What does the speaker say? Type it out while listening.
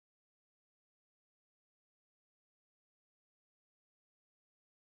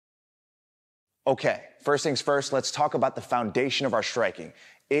Okay, first things first, let's talk about the foundation of our striking.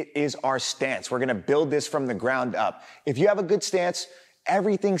 It is our stance. We're gonna build this from the ground up. If you have a good stance,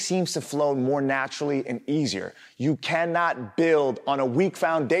 everything seems to flow more naturally and easier. You cannot build on a weak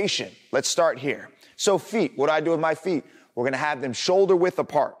foundation. Let's start here. So feet, what do I do with my feet? We're gonna have them shoulder width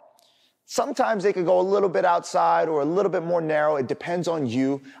apart. Sometimes they could go a little bit outside or a little bit more narrow. It depends on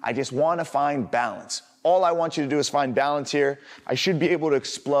you. I just wanna find balance. All I want you to do is find balance here. I should be able to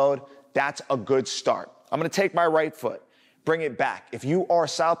explode. That's a good start. I'm gonna take my right foot, bring it back. If you are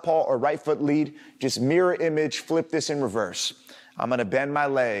southpaw or right foot lead, just mirror image, flip this in reverse. I'm gonna bend my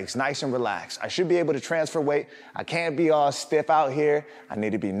legs, nice and relaxed. I should be able to transfer weight. I can't be all stiff out here. I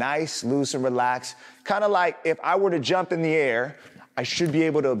need to be nice, loose, and relaxed. Kind of like if I were to jump in the air, I should be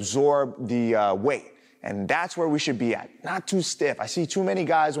able to absorb the weight. And that's where we should be at, not too stiff. I see too many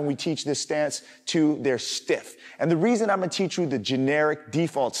guys when we teach this stance they're stiff. And the reason I'm gonna teach you the generic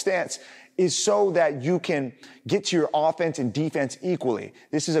default stance is so that you can get to your offense and defense equally.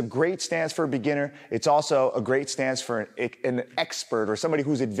 This is a great stance for a beginner. It's also a great stance for an expert or somebody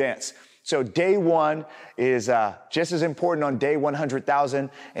who's advanced. So day one is just as important on day 100,000.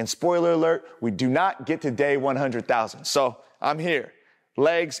 And spoiler alert, we do not get to day 100,000. So I'm here.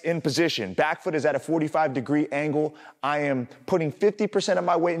 Legs in position. Back foot is at a 45-degree angle. I am putting 50% of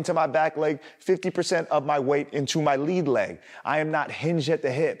my weight into my back leg, 50% of my weight into my lead leg. I am not hinged at the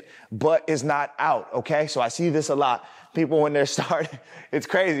hip. Butt is not out, okay? So I see this a lot. People, when they're starting, it's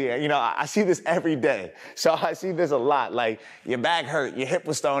crazy. You know, I see this every day. So I see this a lot. Like, your back hurt, your hip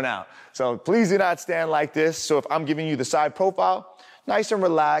was thrown out. So please do not stand like this. So if I'm giving you the side profile, nice and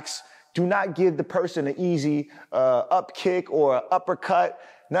relaxed. Do not give the person an easy up kick or an uppercut.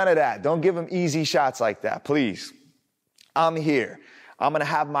 None of that. Don't give them easy shots like that, please. I'm here. I'm going to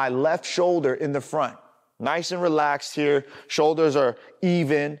have my left shoulder in the front. Nice and relaxed here. Shoulders are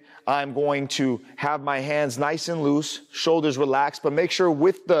even. I'm going to have my hands nice and loose, shoulders relaxed, but make sure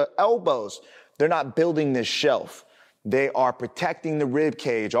with the elbows, they're not building this shelf. They are protecting the rib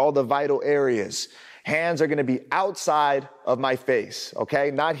cage, all the vital areas. Hands are gonna be outside of my face,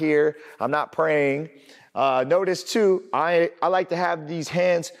 okay? Not here, I'm not praying. Notice too, I like to have these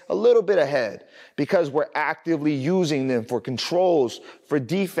hands a little bit ahead because we're actively using them for controls, for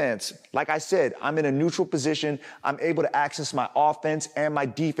defense. Like I said, I'm in a neutral position. I'm able to access my offense and my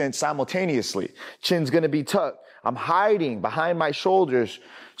defense simultaneously. Chin's gonna be tucked. I'm hiding behind my shoulders.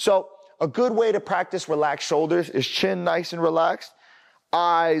 So a good way to practice relaxed shoulders is chin nice and relaxed,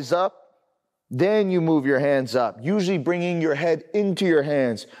 eyes up. Then you move your hands up, usually bringing your head into your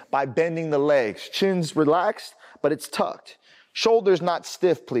hands by bending the legs. Chin's relaxed, but it's tucked. Shoulders not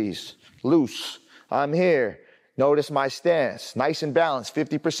stiff, please. Loose. I'm here. Notice my stance. Nice and balanced.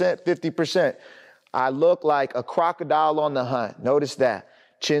 50%, 50%. I look like a crocodile on the hunt. Notice that.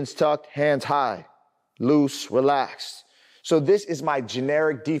 Chin's tucked, hands high. Loose, relaxed. So this is my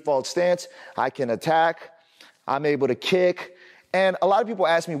generic default stance. I can attack. I'm able to kick. And a lot of people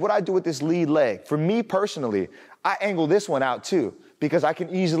ask me, what do I do with this lead leg? For me personally, I angle this one out too, because I can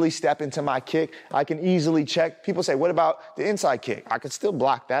easily step into my kick. I can easily check. People say, what about the inside kick? I could still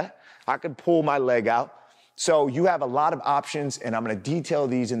block that. I could pull my leg out. So you have a lot of options, and I'm gonna detail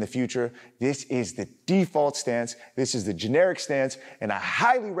these in the future. This is the default stance. This is the generic stance, and I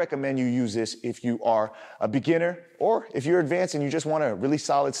highly recommend you use this if you are a beginner or if you're advanced and you just want a really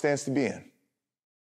solid stance to be in.